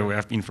this area where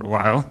I've been for a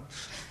while.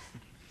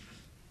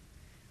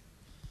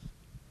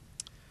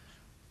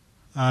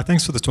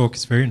 Thanks for the talk.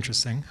 It's very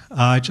interesting.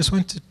 I just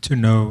wanted to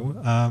know,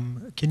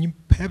 can you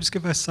perhaps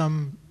give us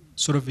some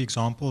sort of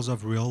examples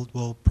of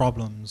real-world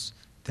problems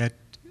that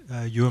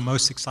you are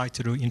most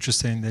excited or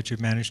interested in that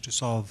you've managed to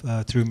solve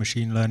through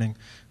machine learning,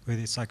 whether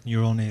it's like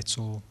neural nets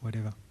or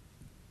whatever?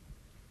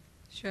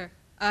 Sure.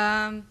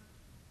 So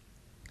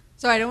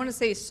I don't want to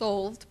say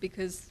solved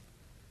because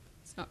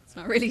it's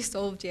not really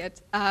solved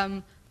yet,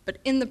 but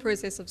in the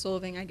process of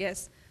solving, I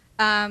guess.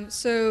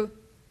 So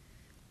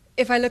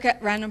if I look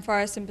at random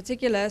forests in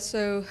particular,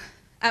 so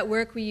At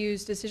work, we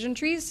use decision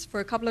trees for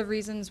a couple of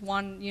reasons.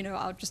 One,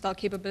 our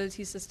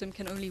capability system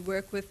can only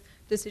work with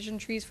decision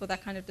trees for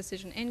that kind of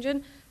decision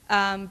engine.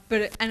 And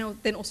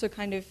then also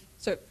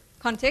so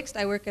context,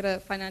 I work at a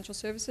financial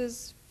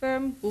services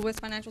firm, Woolworths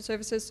Financial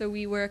Services, so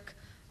we work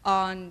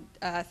on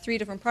 3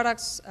 different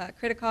products,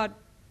 credit card,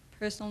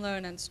 personal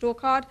loan, and store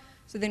card.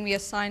 So then we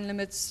assign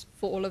limits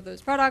for all of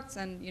those products,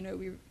 and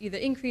we either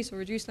increase or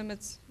reduce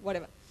limits,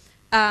 whatever.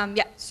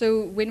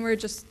 So when we're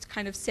just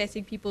kind of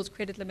setting people's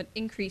credit limit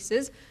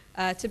increases,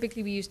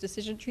 typically we use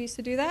decision trees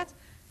to do that.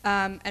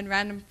 And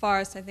random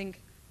forest, I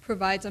think,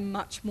 provides a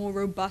much more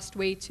robust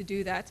way to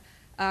do that.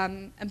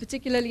 And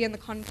particularly in the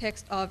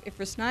context of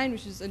IFRS 9,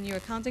 which is a new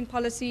accounting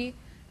policy,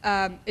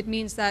 it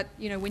means that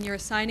when you're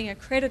assigning a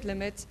credit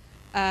limit,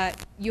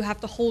 you have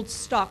to hold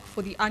stock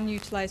for the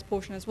unutilized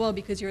portion as well,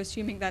 because you're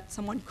assuming that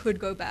someone could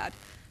go bad.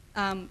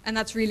 And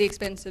that's really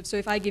expensive. So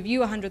if I give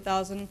you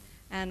 100,000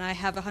 and I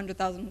have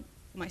 100,000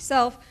 for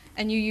myself,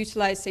 and you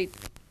utilize, say,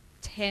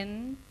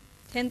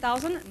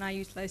 10,000, and I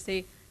utilize,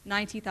 say,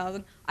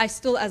 90,000, I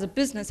still, as a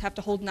business, have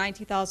to hold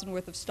 90,000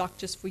 worth of stock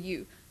just for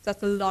you. So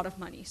that's a lot of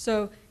money.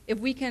 So if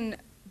we can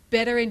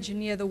better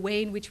engineer the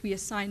way in which we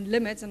assign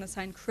limits and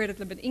assign credit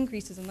limit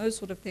increases and those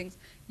sort of things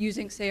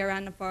using, say, a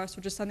random forest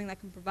or just something that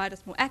can provide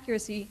us more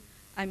accuracy,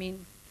 I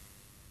mean,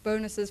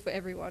 bonuses for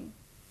everyone.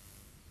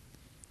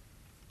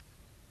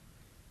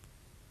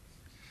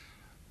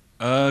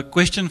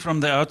 Question from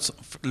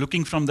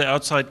looking from the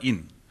outside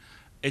in.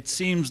 It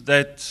seems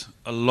that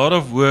a lot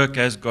of work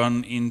has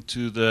gone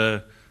into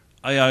the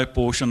AI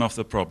portion of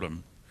the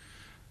problem.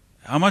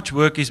 How much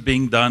work is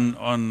being done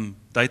on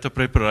data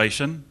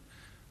preparation,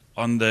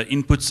 on the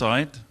input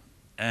side,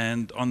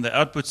 and on the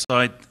output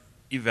side,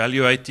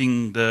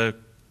 evaluating the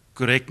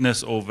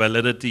correctness or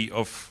validity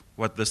of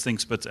what this thing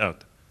spits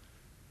out?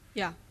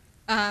 Yeah,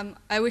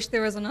 I wish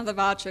there was another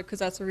voucher, because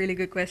that's a really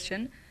good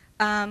question.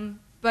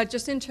 But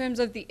just in terms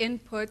of the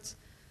input,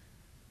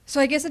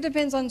 so I guess it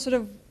depends on sort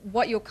of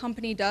what your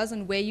company does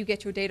and where you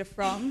get your data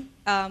from.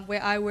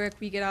 Where I work,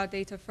 we get our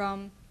data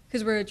from,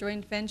 because we're a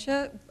joint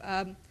venture,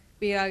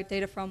 we get our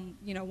data from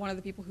one of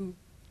the people who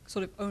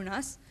sort of own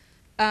us.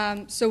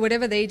 So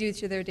whatever they do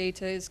to their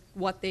data is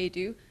what they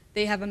do.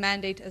 They have a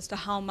mandate as to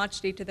how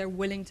much data they're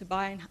willing to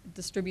buy and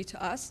distribute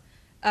to us.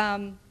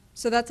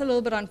 So that's a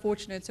little bit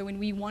unfortunate. So when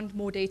we want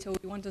more data, or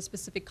we want a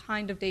specific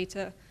kind of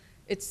data,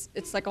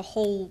 it's like a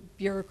whole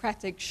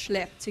bureaucratic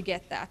schlep to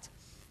get that.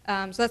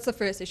 So that's the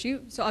first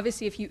issue. So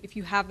obviously if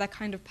you have that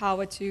kind of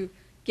power to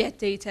get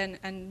data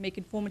and make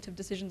informative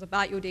decisions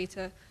about your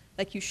data,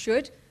 like you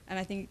should, and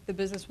I think the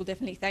business will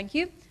definitely thank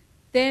you.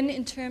 Then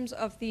in terms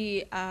of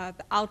the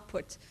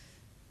output,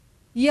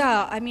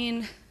 yeah, I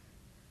mean,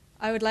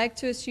 I would like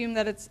to assume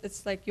that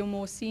it's like your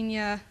more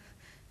senior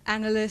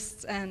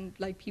analysts and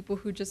like people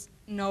who just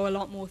know a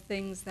lot more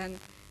things than,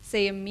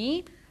 say,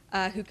 me,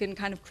 who can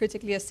kind of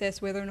critically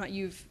assess whether or not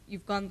you've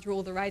gone through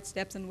all the right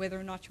steps and whether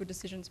or not your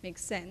decisions make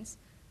sense.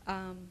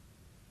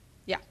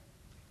 Yeah.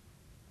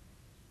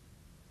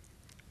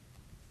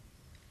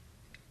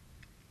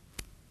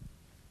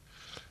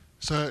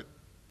 So,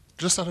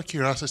 just out of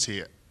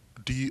curiosity,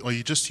 are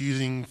you just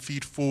using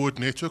feed-forward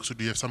networks, or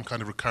do you have some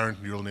kind of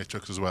recurrent neural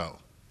networks as well?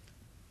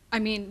 I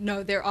mean,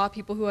 no, there are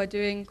people who are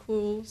doing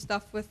cool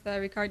stuff with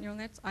recurrent neural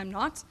nets. I'm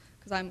not,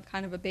 because I'm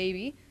kind of a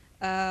baby.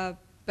 But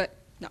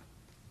no.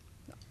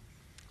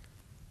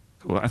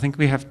 Cool. I think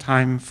we have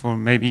time for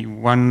maybe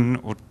 1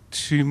 or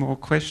 2 more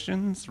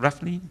questions,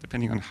 roughly,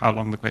 depending on how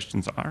long the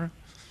questions are.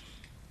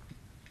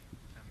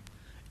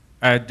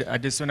 I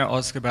just want to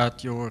ask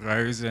about your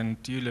rose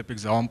and tulip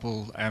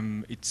example.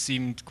 It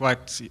seemed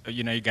quite,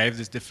 you gave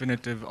this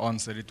definitive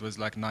answer, it was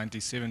like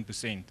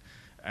 97%.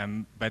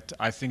 But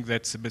I think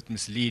that's a bit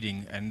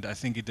misleading, and I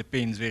think it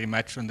depends very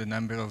much on the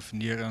number of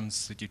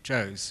neurons that you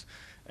chose.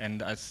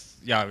 And I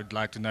would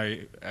like to know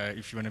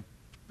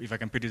if I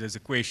can put it as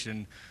a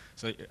question.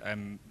 So,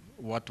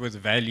 what were the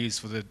values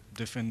for the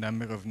different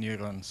number of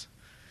neurons?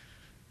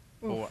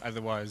 Oof. Or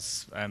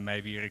otherwise,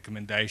 maybe a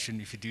recommendation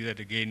if you do that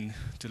again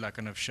to like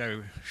kind of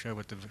show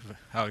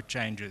how it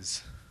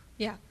changes.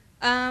 Yeah.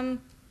 Can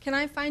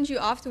I find you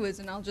afterwards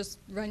and I'll just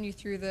run you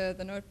through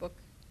the notebook?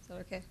 Is that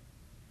okay?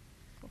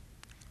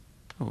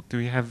 Oh, do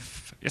we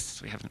have,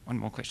 yes, we have 1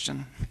 more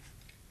question.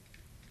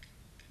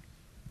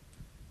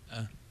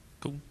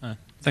 Cool.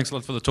 Thanks a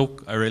lot for the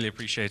talk. I really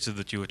appreciated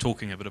that you were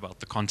talking a bit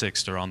about the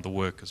context around the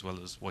work as well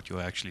as what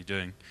you're actually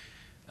doing.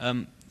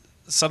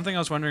 Something I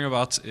was wondering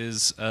about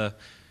is,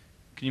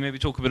 can you maybe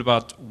talk a bit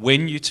about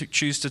when you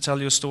choose to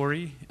tell your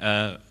story,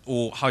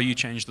 or how you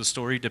change the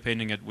story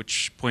depending at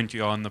which point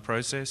you are in the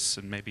process,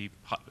 and maybe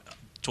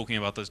talking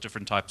about those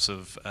different types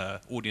of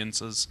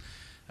audiences,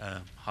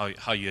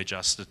 how you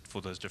adjust it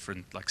for those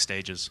different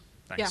stages.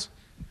 Thanks.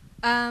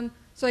 Yeah.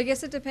 So I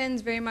guess it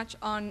depends very much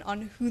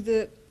on who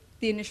the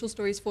initial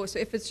story is for. So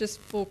if it's just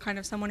for kind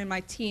of someone in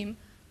my team,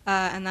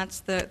 and that's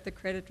the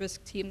credit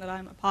risk team that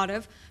I'm a part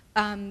of,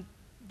 then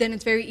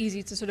it's very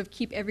easy to sort of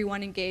keep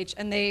everyone engaged,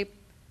 and they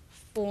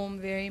form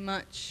very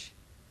much.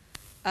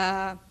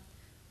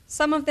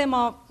 Some of them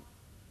are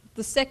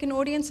the second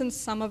audience, and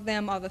some of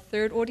them are the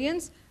third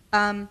audience.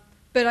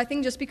 But I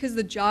think just because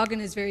the jargon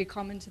is very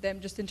common to them,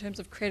 just in terms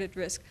of credit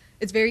risk,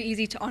 it's very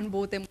easy to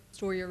onboard them with the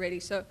story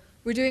already. So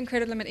we're doing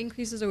credit limit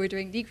increases or we're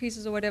doing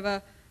decreases or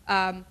whatever,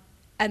 and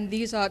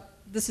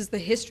this is the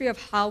history of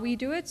how we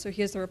do it. So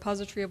here's the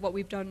repository of what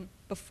we've done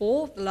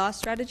before, the last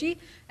strategy,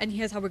 and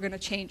here's how we're going to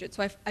change it.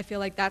 So I feel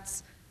like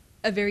that's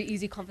a very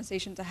easy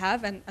conversation to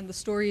have, and the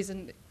story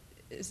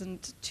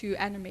isn't too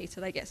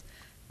animated, I guess.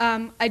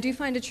 I do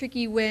find it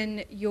tricky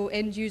when your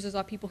end users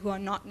are people who are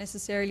not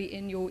necessarily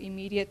in your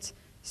immediate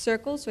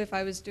circle. So if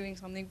I was doing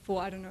something for,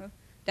 I don't know,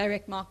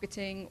 direct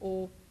marketing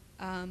or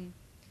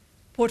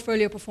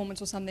portfolio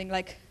performance or something,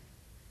 like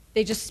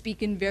they just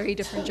speak in very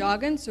different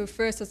jargon. So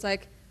first it's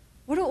like,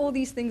 what do all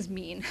these things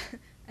mean?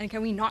 And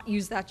can we not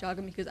use that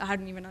jargon because I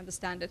don't even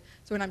understand it?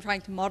 So when I'm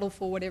trying to model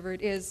for whatever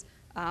it is,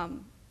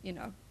 you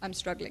know, I'm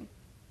struggling.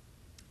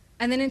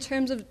 And then in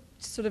terms of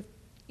sort of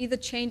either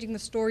changing the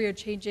story or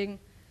changing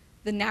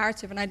the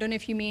narrative, and I don't know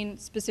if you mean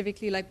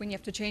specifically like when you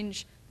have to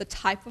change the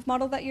type of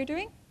model that you're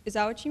doing, is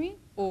that what you mean?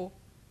 Or?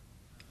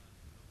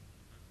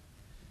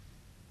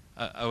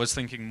 I was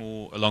thinking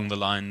more along the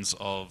lines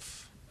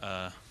of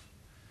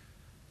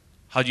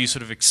how do you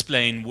sort of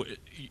explain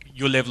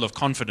your level of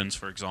confidence,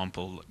 for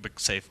example,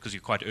 say because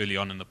you're quite early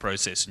on in the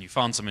process and you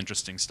found some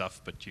interesting stuff,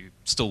 but you're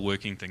still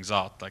working things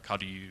out. Like how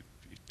do you,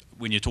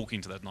 when you're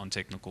talking to that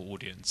non-technical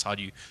audience, how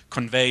do you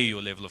convey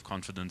your level of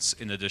confidence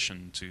in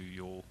addition to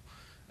your,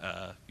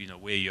 you know,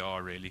 where you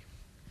are really?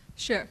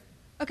 Sure.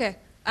 Okay.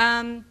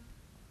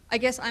 I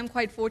guess I'm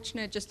quite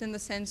fortunate just in the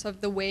sense of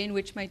the way in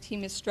which my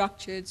team is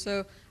structured.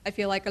 So I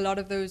feel like a lot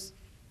of those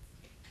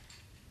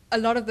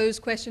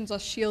questions are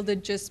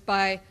shielded just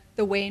by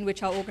the way in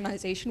which our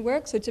organization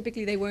works. So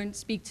typically they won't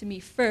speak to me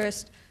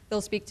first.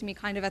 They'll speak to me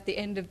kind of at the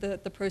end of the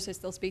process.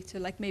 They'll speak to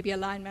like maybe a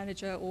line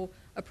manager or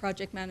a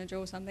project manager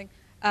or something.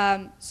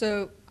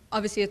 So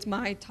obviously it's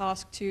my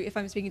task to, if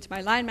I'm speaking to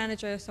my line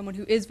manager, someone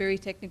who is very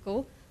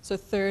technical, so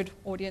third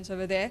audience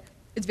over there,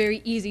 it's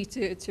very easy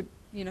to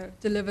you know,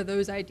 deliver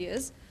those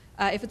ideas.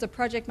 If it's a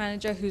project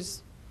manager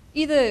who's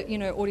either, you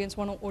know, audience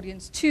 1 or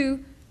audience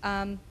 2,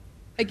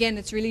 again,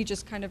 it's really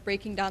just kind of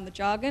breaking down the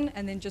jargon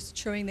and then just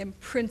showing them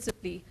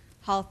principally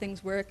how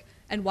things work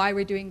and why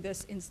we're doing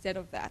this instead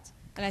of that.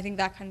 And I think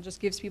that kind of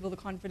just gives people the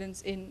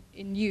confidence in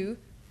you,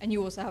 and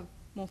you also have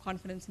more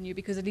confidence in you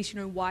because at least you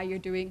know why you're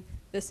doing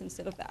this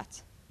instead of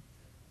that.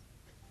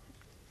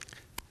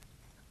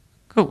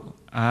 Cool.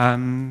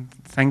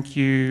 Thank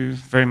you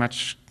very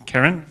much,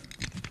 Kerryn.